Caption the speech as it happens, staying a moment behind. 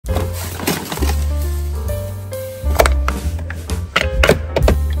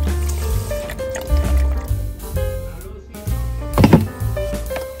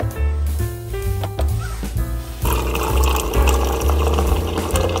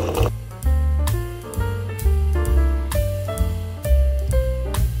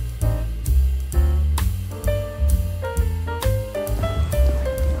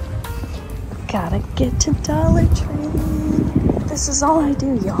get to Dollar Tree. This is all I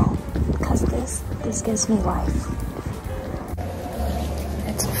do, y'all, because this gives me life.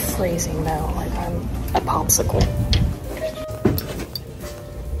 It's freezing though, like I'm a popsicle.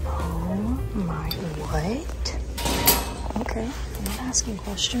 Oh my, what? Okay, I'm not asking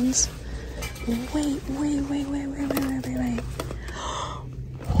questions. Wait.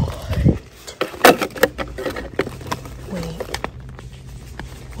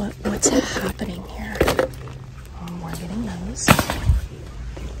 What's happening here? We're getting those.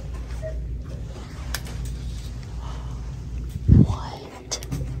 What?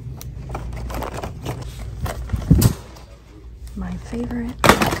 My favorite.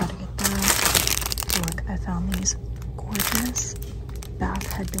 I gotta get that. Look, I found these gorgeous bath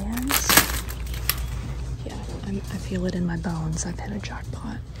headbands. Yeah, I feel it in my bones. I've hit a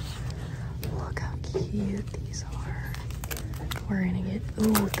jackpot. Look how cute these are. We're gonna get,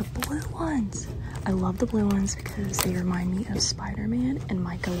 ooh, the blue ones. I love the blue ones because they remind me of Spider-Man, and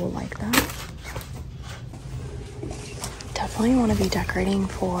Micah will like that. Definitely want to be decorating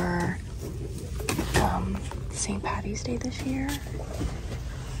for St. Patty's Day this year.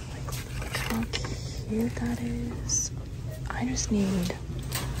 Like, look how cute that is. I just need,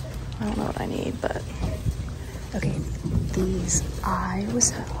 I don't know what I need, but okay, these, I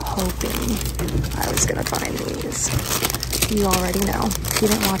was hoping I was gonna find these. You already know. If you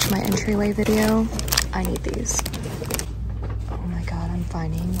didn't watch my entryway video, I need these. Oh my god, I'm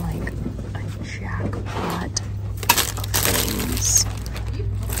finding like a jackpot of things.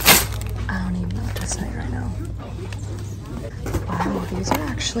 I don't even know what to say right now. Wow, these are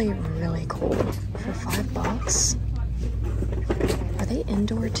actually really cool. For $5. Are they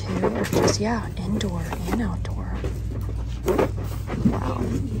indoor too? Or just, yeah, indoor and outdoor. Wow.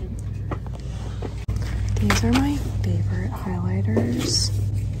 These are my favorite highlighters.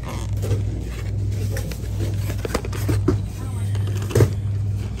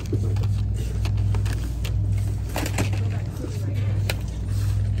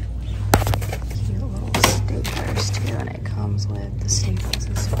 Cute little staplers too, and it comes with the staples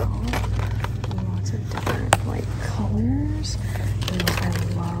as well. Lots of different like colors. Ooh, I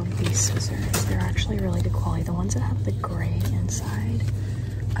love these scissors. They're actually really good quality. The ones that have the gray inside,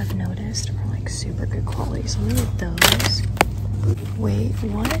 I've noticed, are like super good quality. So I'm gonna get those. Wait,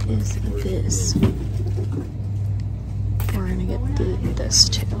 what is this? We're gonna get this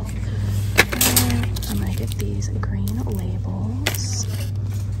too. I'm gonna get these green labels.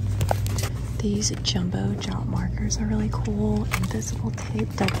 These jumbo jot markers are really cool. Invisible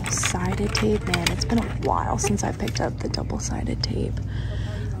tape, double-sided tape. Man, it's been a while since I picked up the double-sided tape.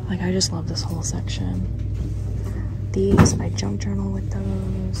 Like, I just love this whole section. These, I junk journal with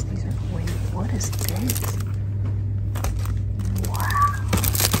those. These are, wait, what is this? Wow.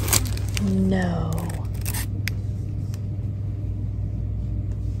 No.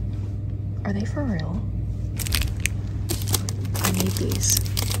 Are they for real? I need these.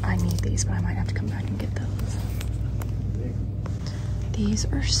 I need these, but I might have to come back and get those. These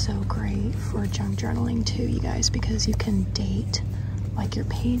are so great for junk journaling too, you guys, because you can date like your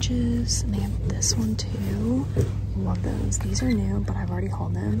pages, and they have this one too. Love those. These are new, but I've already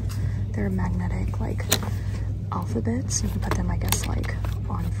hauled them. They're magnetic like alphabets. You can put them, I guess, like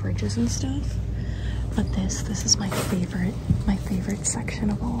on fridges and stuff. But this is my favorite section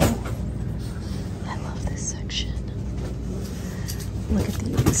of all. I love this section. Look at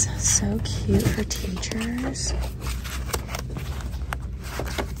these, so cute for teachers.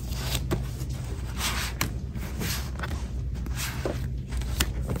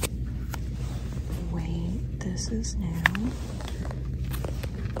 This is new.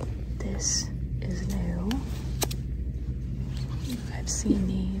 This is new. I've seen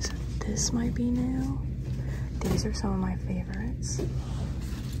these. This might be new. These are some of my favorites.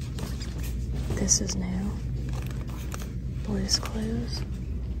 This is new. Blue's Clues.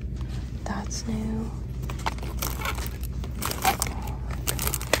 That's new.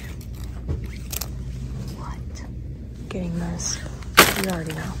 What? Getting this. You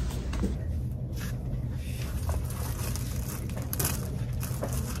already know.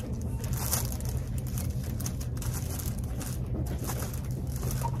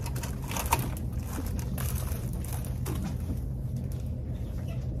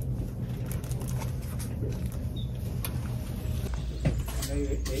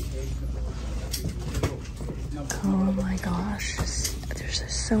 Oh my gosh, there's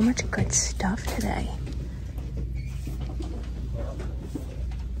just so much good stuff today.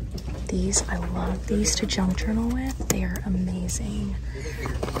 These, I love these to junk journal with. They are amazing.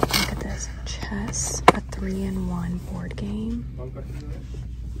 Look at this, chess, a 3-in-1 board game.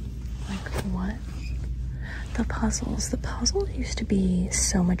 Like what? The puzzles used to be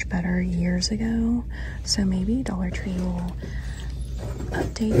so much better years ago, so maybe Dollar Tree will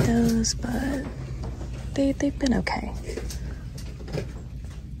update those, but they've been okay.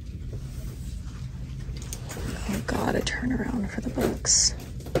 Oh god, a turnaround for the books.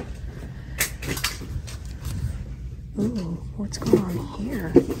 Ooh, what's going on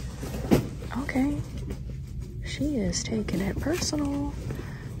here? Okay, she is taking it personal.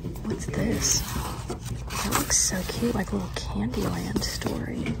 What's this? That looks so cute, like a little Candyland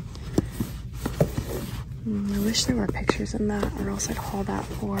story. I wish there were pictures in that, or else I'd haul that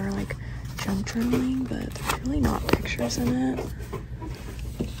for like junk journaling, but there's really not pictures in it.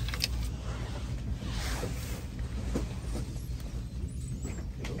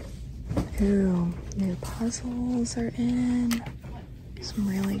 Ooh, new puzzles are in. Some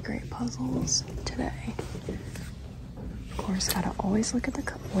really great puzzles today. Of course, gotta always look at the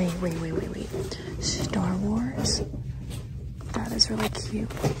wait. Star Wars. That is really cute.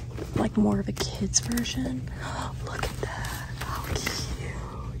 Like more of a kid's version. Look at that. How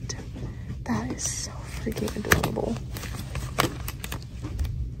cute. That is so freaking adorable.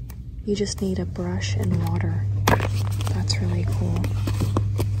 You just need a brush and water. That's really cool.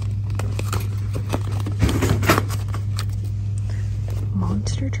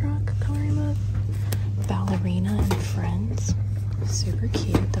 Monster truck coloring book. Ballerina and Friends. Super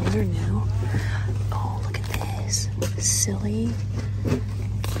cute. Those are new. Oh, look at this. Silly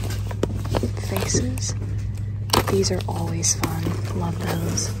faces. These are always fun. Love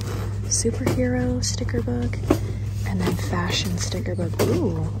those. Superhero sticker book. And then fashion sticker book.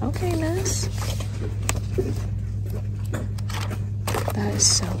 Ooh, okay, miss. That is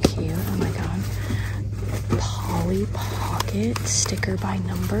so cute. Oh my god. Polly Pocket sticker by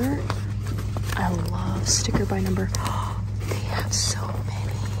number. I love sticker by number. They have so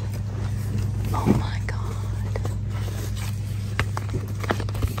many. Oh my god.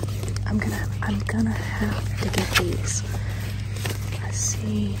 I'm gonna have to get these. Let's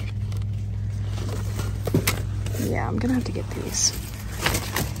see. Yeah, I'm gonna have to get these.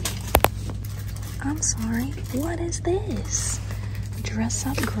 I'm sorry. What is this? Dress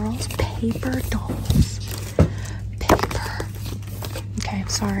Up Girls paper dolls. Paper. Okay,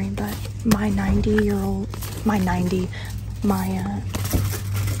 sorry, but my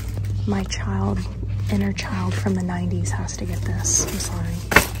inner child from the 90s has to get this. I'm sorry.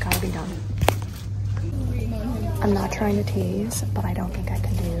 Gotta be done. I'm not trying to tease, but I don't think I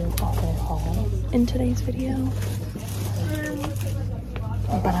can do a whole haul in today's video.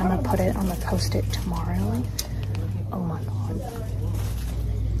 But I'm gonna post it tomorrow. Oh my god.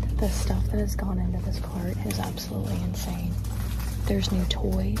 The stuff that has gone into this cart is absolutely insane. There's new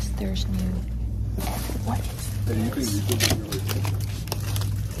toys, there's new... What is this?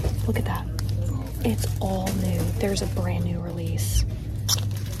 Look at that. It's all new. There's a brand new release.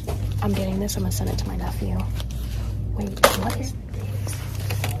 I'm getting this, I'm gonna send it to my nephew. Wait, what is this?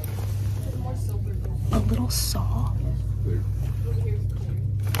 A little saw?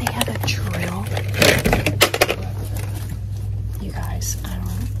 They have a drill. You guys, I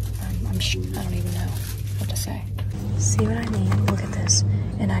don't even know what to say. See what I mean? Look at this.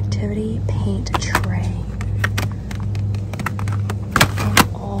 An activity paint tray. And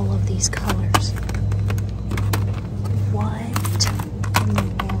all of these colors. What in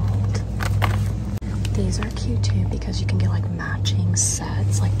the world? These are cute too because you can get like matching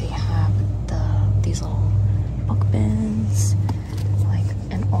sets. Like they have these little book bins, like,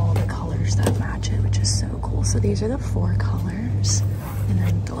 and all the colors that match it, which is so cool. So these are the 4 colors, and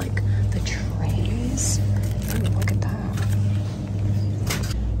then the trays. Ooh, look at that.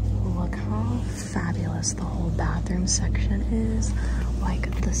 Look how fabulous the whole bathroom section is.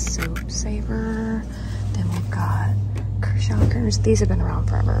 Like the soap saver. Then we've got shockers. These have been around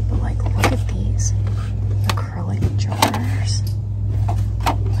forever, but like look at these acrylic jars.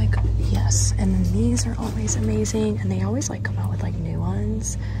 Like, yes. And then these are always amazing, and they always like come out with like new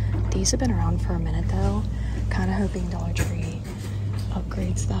ones. These have been around for a minute though. Kind of hoping Dollar Tree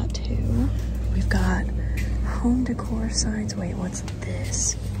upgrades that too. We've got home decor signs. Wait, what's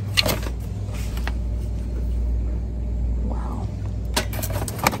this? Wow.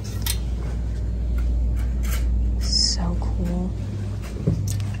 So cool.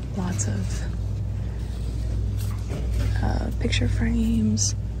 Lots of picture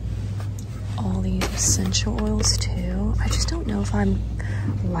frames. All these essential oils too. I just don't know if I'm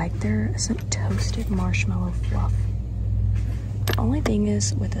like their toasted marshmallow fluff. The only thing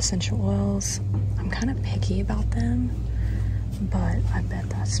is with essential oils, I'm kind of picky about them, but I bet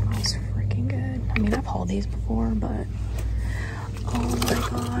that smells freaking good. I mean, I've hauled these before, but oh my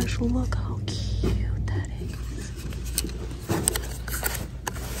gosh, look how cute that is.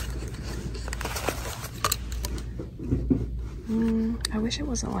 I wish it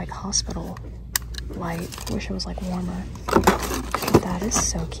wasn't like hospital light. I wish it was like warmer. That is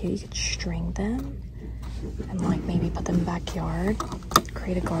so cute. You could string them and like maybe put them in the backyard,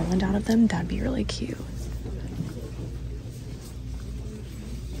 create a garland out of them. That'd be really cute.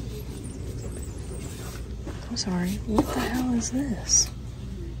 I'm sorry, what the hell is this?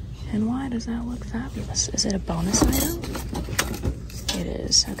 And why does that look fabulous? Is it a bonus item? It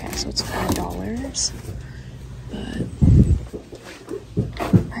is. Okay, so it's $5. But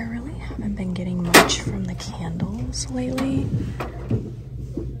I really haven't been getting much from the candles lately.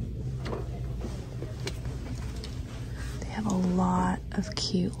 They have a lot of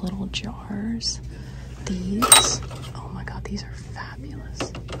cute little jars. These, oh my god, these are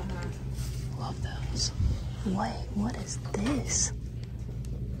fabulous. Love those. Wait, what is this?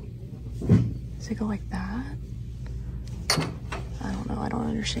 Does it go like that? I don't know, I don't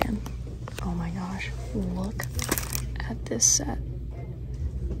understand. Oh my gosh, look at this set.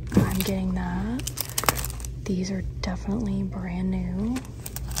 I'm getting that. These are definitely brand new.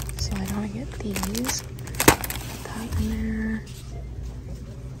 So I gotta get these. Put that in there.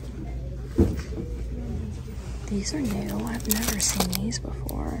 These are new. I've never seen these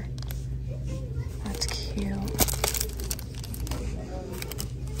before. That's cute.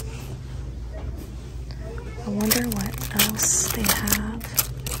 I wonder what else they have.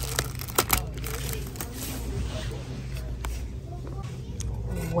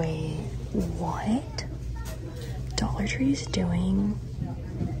 Wait, what? Dollar Tree's doing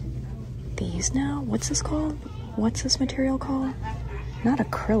these now? What's this called? What's this material called? Not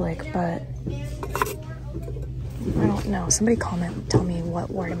acrylic, but I don't know. Somebody comment, tell me what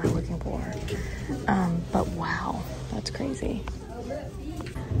word am I looking for. But wow, that's crazy.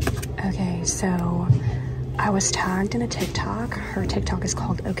 Okay, so I was tagged in a TikTok. Her TikTok is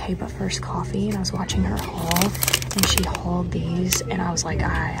called Okay But First Coffee, and I was watching her haul, and she hauled these, and I was like,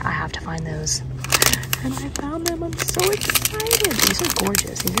 I have to find those. And I found them. I'm so excited. These are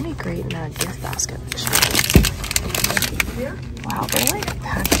gorgeous. These would be great in a gift basket. Wow, they're like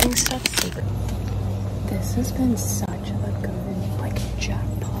packaging stuff super. This has been such a good like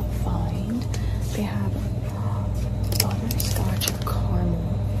jackpot find. They have butterscotch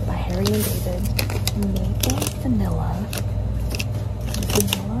caramel by Harry and David, maple vanilla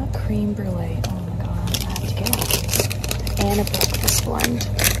cream brulee. Oh my god, I have to get all these. And a breakfast blend.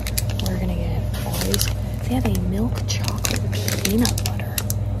 We're gonna get all these. They have a milk chocolate peanut butter,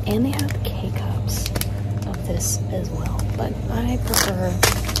 and they have K-cups of this as well. But I prefer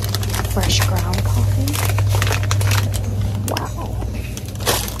fresh ground coffee. Wow.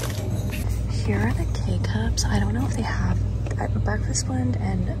 Here are the K-cups. I don't know if they have a breakfast blend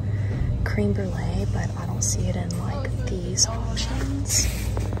and cream brulee, but I don't see it in like these options.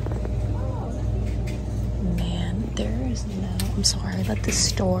 Man, there is no, I'm sorry, but the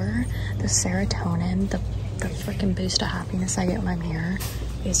store, the serotonin, the freaking boost of happiness I get when I'm here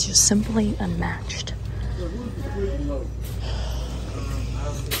is just simply unmatched.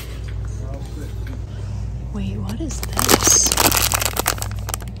 Wait, what is this?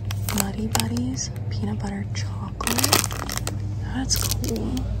 Muddy Buddies, peanut butter chocolate. That's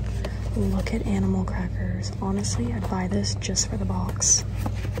cool. Look at animal crackers. Honestly, I'd buy this just for the box.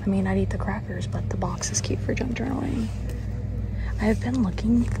 I mean, I'd eat the crackers, but the box is cute for junk journaling. I've been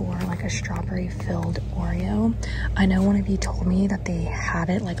looking for like a strawberry filled Oreo. I know one of you told me that they had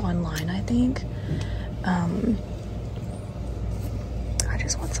it like online, I think. I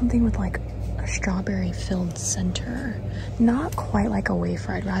just want something with like a strawberry filled center. Not quite like a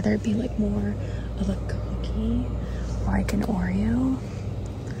wafer. I'd rather it be like more of a cookie, like an Oreo.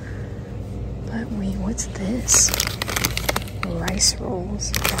 But wait, what's this? Rice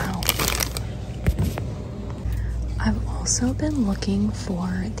rolls. Wow. I've also been looking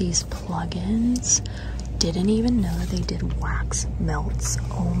for these plugins. Didn't even know that they did wax melts.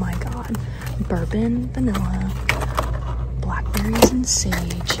 Oh my god. Bourbon, vanilla, blackberries, and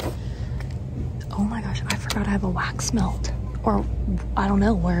sage. Oh my gosh, I forgot I have a wax melt. Or, I don't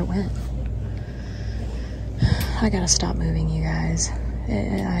know where it went. I gotta stop moving, you guys.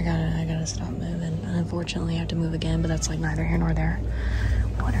 I gotta stop moving. Unfortunately, I have to move again, but that's like neither here nor there.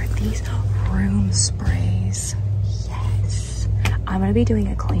 What are these? Room sprays. Yes. I'm gonna be doing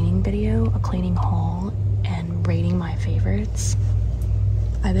a cleaning video, a cleaning haul, and rating my favorites.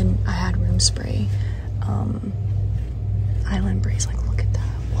 I had room spray. Island Breeze, like look at that.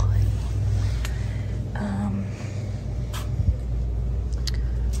 What?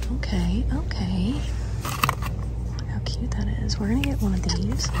 Okay. Look how cute that is. We're gonna get one of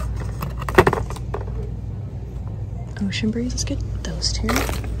these. Ocean Breeze, let's get those two.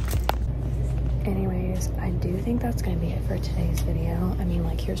 Anyways, anyways, I do think that's gonna be it for today's video. I mean,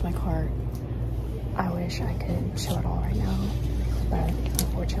 like, here's my cart. I wish I could show it all right now, but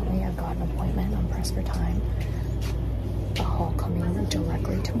unfortunately I've got an appointment. I'm pressed for time. A haul coming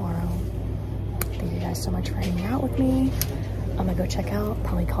directly tomorrow. Thank you guys so much for hanging out with me. I'm gonna go check out,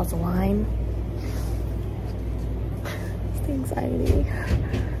 probably cause a line. It's the anxiety.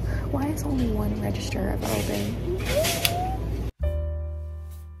 Why is only one register open?